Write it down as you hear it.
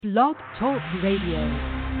Blog Talk Radio.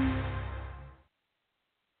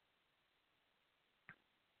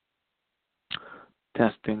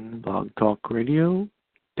 Testing Blog Talk Radio.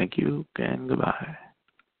 Thank you and goodbye.